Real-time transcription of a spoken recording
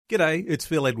G'day, it's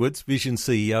Phil Edwards, Vision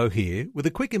CEO here, with a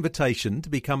quick invitation to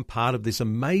become part of this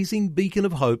amazing beacon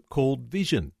of hope called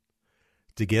Vision.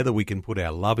 Together we can put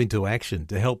our love into action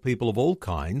to help people of all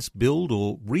kinds build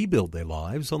or rebuild their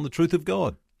lives on the truth of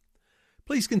God.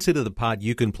 Please consider the part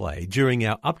you can play during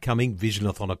our upcoming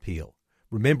Visionathon appeal,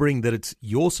 remembering that it's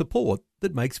your support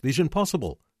that makes Vision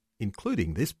possible,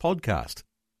 including this podcast.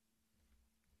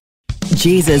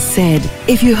 Jesus said,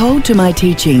 "If you hold to my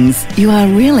teachings, you are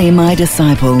really my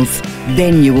disciples.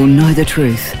 Then you will know the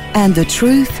truth, and the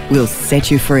truth will set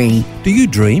you free." Do you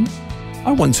dream?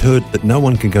 I once heard that no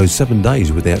one can go 7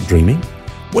 days without dreaming.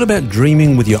 What about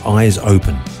dreaming with your eyes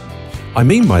open? I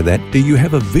mean by that, do you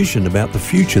have a vision about the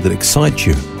future that excites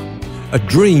you? A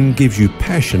dream gives you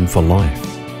passion for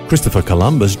life. Christopher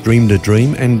Columbus dreamed a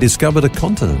dream and discovered a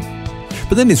continent.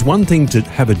 But then it's one thing to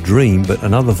have a dream, but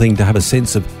another thing to have a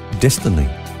sense of destiny.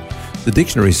 The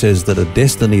dictionary says that a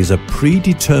destiny is a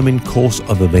predetermined course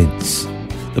of events.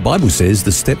 The Bible says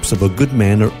the steps of a good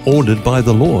man are ordered by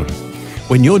the Lord.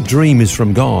 When your dream is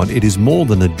from God, it is more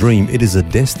than a dream, it is a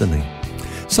destiny.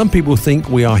 Some people think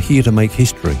we are here to make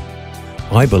history.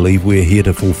 I believe we are here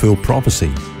to fulfill prophecy.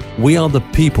 We are the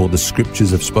people the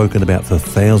scriptures have spoken about for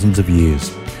thousands of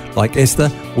years. Like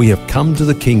Esther, we have come to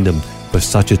the kingdom for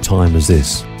such a time as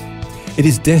this. It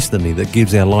is destiny that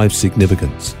gives our lives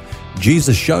significance.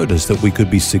 Jesus showed us that we could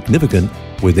be significant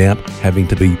without having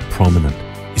to be prominent.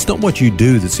 It's not what you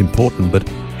do that's important, but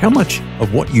how much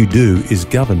of what you do is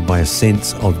governed by a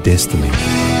sense of destiny.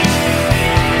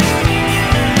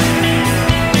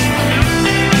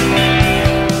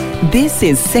 This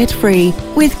is Set Free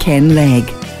with Ken Legg.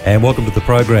 And welcome to the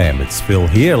program. It's Phil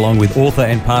here, along with author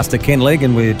and pastor Ken Legg,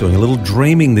 and we're doing a little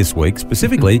dreaming this week,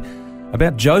 specifically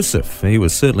about Joseph. He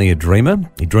was certainly a dreamer.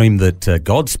 He dreamed that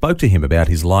God spoke to him about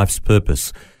his life's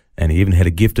purpose, and he even had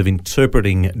a gift of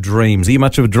interpreting dreams. Are you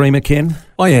much of a dreamer, Ken?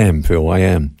 I am, Phil, I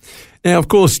am. Now, of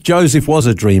course, Joseph was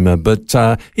a dreamer, but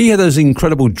he had those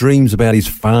incredible dreams about his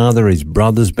father, his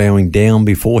brothers bowing down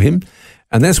before him,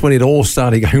 and that's when it all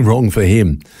started going wrong for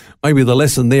him. Maybe the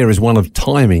lesson there is one of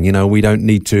timing. You know, we don't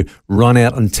need to run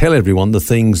out and tell everyone the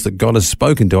things that God has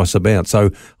spoken to us about. So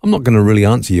I'm not going to really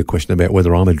answer your question about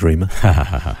whether I'm a dreamer.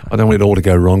 I don't want it all to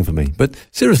go wrong for me. But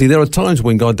seriously, there are times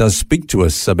when God does speak to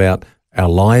us about our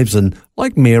lives, and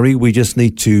like Mary, we just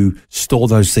need to store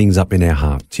those things up in our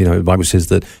hearts. You know, the Bible says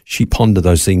that she pondered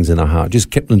those things in her heart,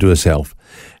 just kept them to herself.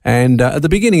 And at the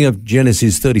beginning of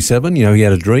Genesis 37, you know, he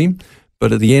had a dream.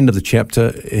 But at the end of the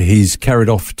chapter, he's carried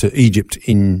off to Egypt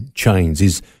in chains.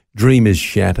 His dream is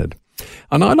shattered.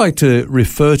 And I like to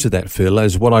refer to that, Phil,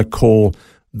 as what I call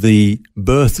the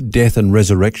birth, death, and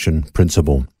resurrection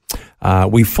principle.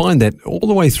 We find that all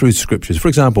the way through scriptures. For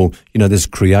example, you know, there's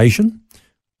creation,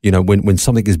 you know, when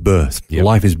something is birthed, yep.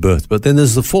 Life is birthed. But then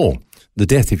there's the fall, the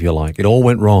death, if you like. It all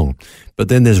went wrong. But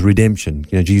then there's redemption.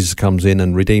 You know, Jesus comes in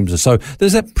and redeems us. So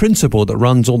there's that principle that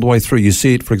runs all the way through. You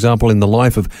see it, for example, in the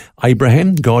life of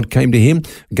Abraham. God came to him,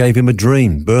 gave him a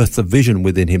dream, birthed a vision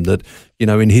within him that, you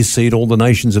know, in his seed, all the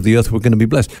nations of the earth were going to be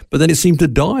blessed. But then it seemed to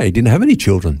die. He didn't have any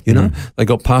children, you know. They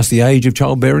got past the age of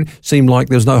childbearing. Seemed like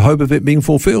there was no hope of it being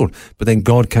fulfilled. But then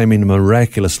God came in and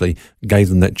miraculously gave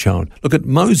them that child. Look at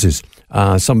Moses.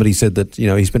 Somebody said that, you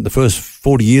know, he spent the first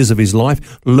 40 years of his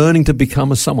life learning to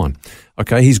become a someone.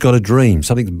 Okay, he's got a dream.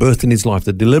 Something's birthed in his life,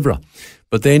 the deliverer.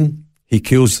 But then he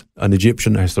kills an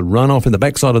Egyptian, has to run off in the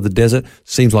backside of the desert.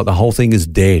 Seems like the whole thing is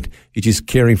dead. He's just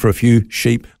caring for a few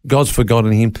sheep. God's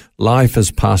forgotten him. Life has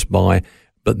passed by.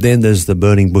 But then there's the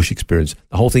burning bush experience.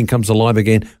 The whole thing comes alive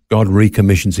again. God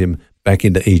recommissions him back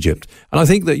into Egypt. And I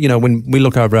think that, you know, when we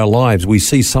look over our lives, we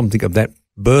see something of that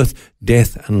birth,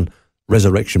 death, and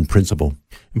resurrection principle.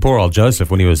 And poor old Joseph,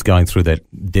 when he was going through that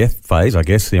death phase, I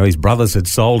guess, you know, his brothers had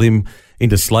sold him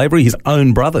into slavery. His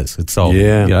own brothers had sold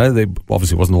him. You know, there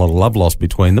obviously wasn't a lot of love lost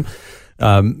between them.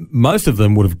 Most of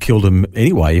them would have killed him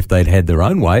anyway if they'd had their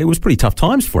own way. It was pretty tough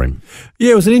times for him.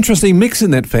 Yeah, it was an interesting mix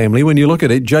in that family. When you look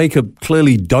at it, Jacob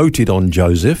clearly doted on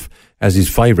Joseph as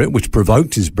his favourite, which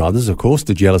provoked his brothers, of course,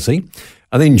 to jealousy.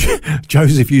 And then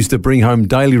Joseph used to bring home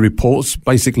daily reports,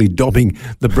 basically dobbing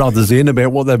the brothers in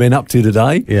about what they've been up to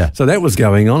today. Yeah. So that was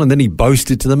going on. And then he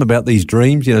boasted to them about these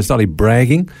dreams, you know, started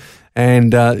bragging.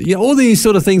 And, all these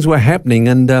sort of things were happening.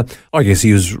 And I guess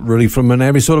he was really from an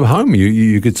average sort of home,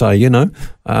 you could say, you know,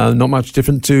 not much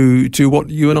different to what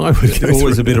you and I would go through.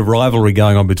 Always a bit of rivalry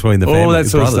going on between the family,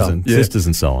 brothers and sisters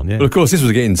and so on. Yeah. But of course, this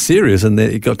was getting serious, and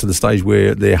it got to the stage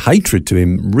where their hatred to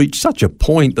him reached such a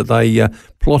point that they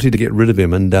plotted to get rid of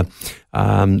him. And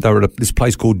they were at this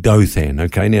place called Dothan.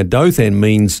 Okay, now Dothan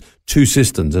means 2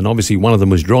 cisterns, and obviously one of them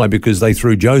was dry because they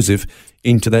threw Joseph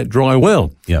into that dry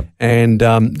well. Yep. And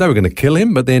they were going to kill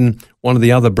him, but then one of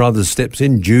the other brothers steps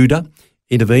in, Judah,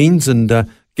 intervenes and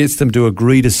gets them to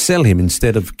agree to sell him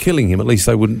instead of killing him. At least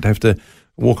they wouldn't have to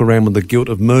walk around with the guilt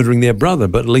of murdering their brother,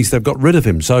 but at least they've got rid of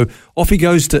him. So off he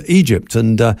goes to Egypt,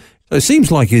 and it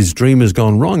seems like his dream has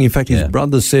gone wrong. In fact, his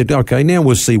brothers said, okay, now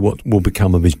we'll see what will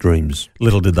become of his dreams.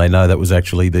 Little did they know that was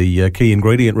actually the key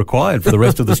ingredient required for the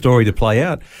rest of the story to play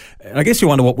out. And I guess you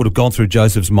wonder what would have gone through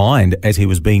Joseph's mind as he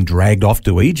was being dragged off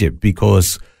to Egypt,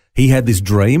 because he had this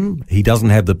dream. He doesn't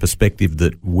have the perspective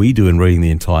that we do in reading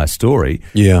the entire story.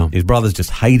 Yeah. His brothers just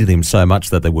hated him so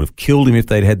much that they would have killed him if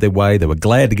they'd had their way. They were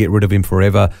glad to get rid of him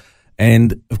forever.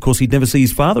 And, of course, he'd never see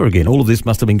his father again. All of this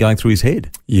must have been going through his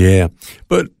head. Yeah.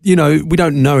 But, we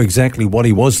don't know exactly what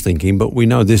he was thinking, but we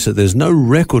know this, that there's no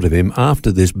record of him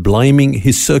after this blaming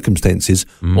his circumstances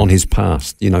on his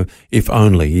past. If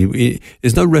only.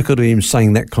 There's no record of him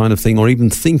saying that kind of thing or even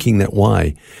thinking that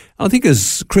way. I think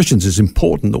as Christians it's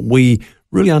important that we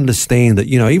really understand that,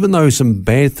 even though some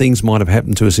bad things might have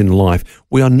happened to us in life,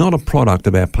 we are not a product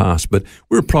of our past, but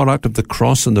we're a product of the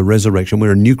cross and the resurrection.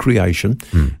 We're a new creation.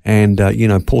 And,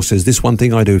 Paul says, this one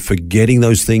thing I do, forgetting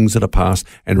those things that are past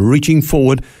and reaching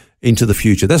forward into the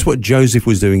future. That's what Joseph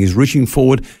was doing, is reaching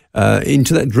forward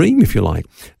into that dream, if you like.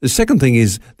 The second thing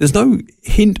is there's no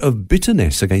hint of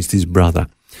bitterness against his brothers.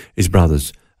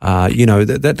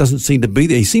 That doesn't seem to be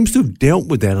there. He seems to have dealt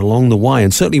with that along the way.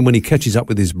 And certainly when he catches up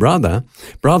with his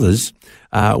brothers,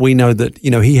 we know that,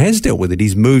 he has dealt with it.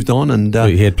 He's moved on and...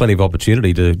 he had plenty of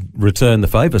opportunity to return the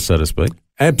favour, so to speak.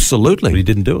 Absolutely. But he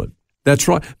didn't do it. That's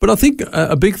right. But I think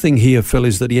a big thing here, Phil,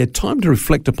 is that he had time to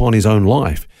reflect upon his own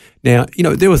life. Now,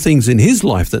 there were things in his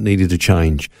life that needed to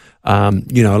change,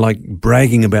 like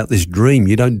bragging about this dream.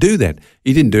 You don't do that.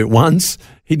 He didn't do it once.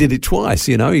 He did it twice.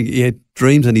 He had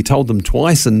dreams and he told them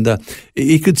twice, and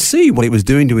he could see what he was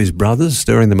doing to his brothers,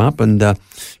 stirring them up, and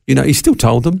he still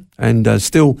told them and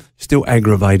still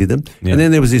aggravated them. Yeah. And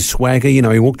then there was his swagger.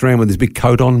 He walked around with his big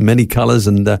coat on, many colours,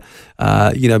 and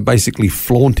basically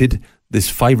flaunted this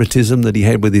favouritism that he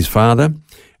had with his father.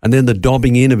 And then the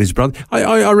dobbing in of his brother.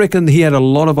 I reckon he had a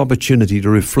lot of opportunity to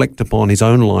reflect upon his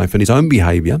own life and his own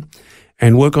behaviour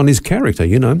and work on his character,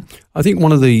 I think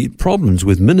one of the problems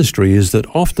with ministry is that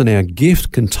often our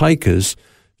gift can take us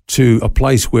to a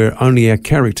place where only our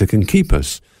character can keep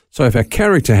us. So if our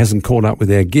character hasn't caught up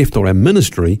with our gift or our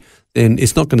ministry, then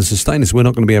it's not going to sustain us. We're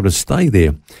not going to be able to stay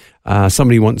there.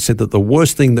 Somebody once said that the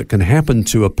worst thing that can happen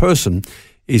to a person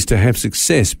is to have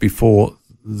success before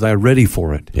they're ready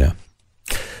for it. Yeah.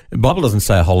 The Bible doesn't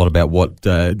say a whole lot about what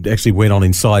actually went on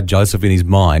inside Joseph in his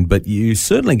mind, but you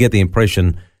certainly get the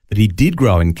impression that he did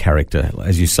grow in character,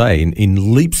 as you say,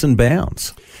 in leaps and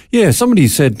bounds. Yeah, somebody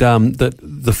said that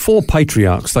the 4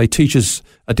 patriarchs, they teach us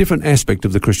a different aspect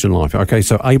of the Christian life. Okay,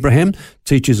 so Abraham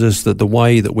teaches us that the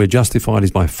way that we're justified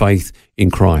is by faith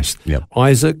in Christ. Yep.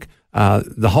 Isaac,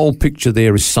 the whole picture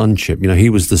there is sonship. He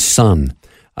was the son.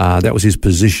 That was his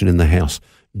position in the house.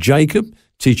 Jacob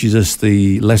teaches us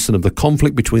the lesson of the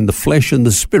conflict between the flesh and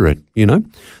the spirit,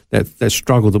 that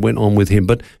struggle that went on with him.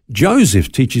 But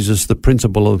Joseph teaches us the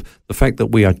principle of the fact that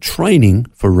we are training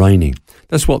for reigning.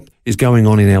 That's what is going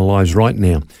on in our lives right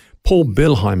now. Paul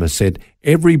Bilheimer said,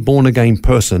 every born-again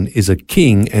person is a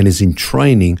king and is in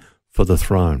training for the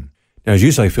throne. Now, as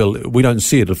you say, Phil, we don't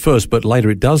see it at first, but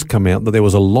later it does come out that there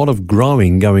was a lot of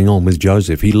growing going on with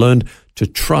Joseph. He learned to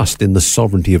trust in the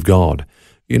sovereignty of God.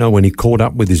 When he caught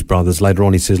up with his brothers later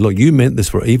on, he says, look, you meant this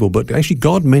for evil, but actually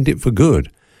God meant it for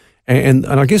good. And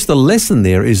I guess the lesson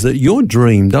there is that your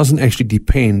dream doesn't actually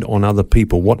depend on other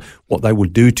people, what they will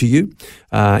do to you.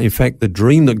 In fact, the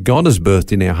dream that God has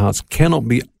birthed in our hearts cannot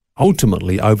be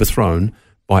ultimately overthrown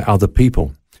by other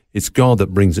people. It's God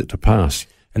that brings it to pass.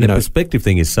 And the perspective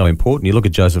thing is so important. You look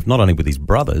at Joseph not only with his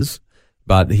brothers,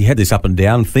 but he had this up and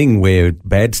down thing where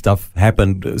bad stuff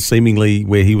happened seemingly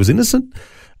where he was innocent.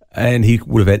 And he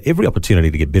would have had every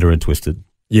opportunity to get bitter and twisted.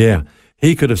 Yeah,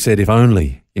 he could have said, if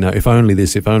only, if only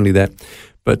this, if only that.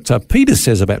 But Peter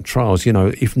says about trials,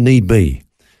 if need be.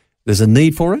 There's a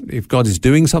need for it. If God is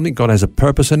doing something, God has a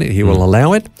purpose in it, he will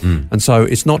allow it. And so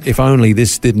it's not if only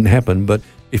this didn't happen, but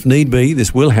if need be,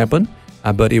 this will happen,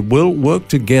 but it will work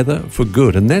together for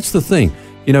good. And that's the thing.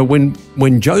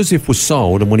 When Joseph was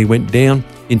sold and when he went down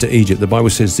into Egypt, the Bible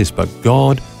says this, but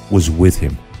God was with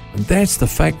him. And that's the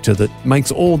factor that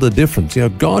makes all the difference.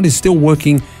 God is still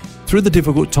working through the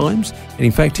difficult times, and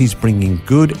in fact, he's bringing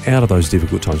good out of those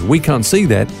difficult times. We can't see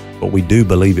that, but we do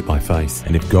believe it by faith.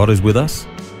 And if God is with us,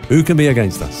 who can be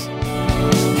against us?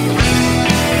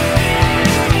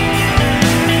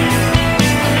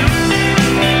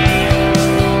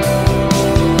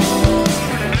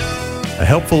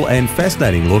 powerful and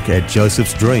fascinating look at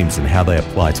Joseph's dreams and how they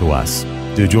apply to us.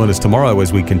 Do join us tomorrow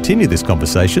as we continue this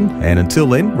conversation, and until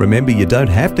then, remember you don't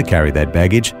have to carry that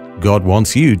baggage. God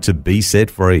wants you to be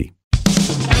set free.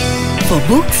 For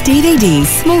books, DVDs,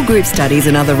 small group studies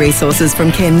and other resources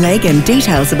from Ken Legg and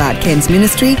details about Ken's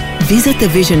ministry, visit the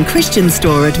Vision Christian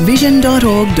Store at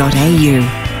vision.org.au.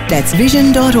 That's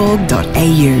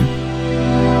vision.org.au.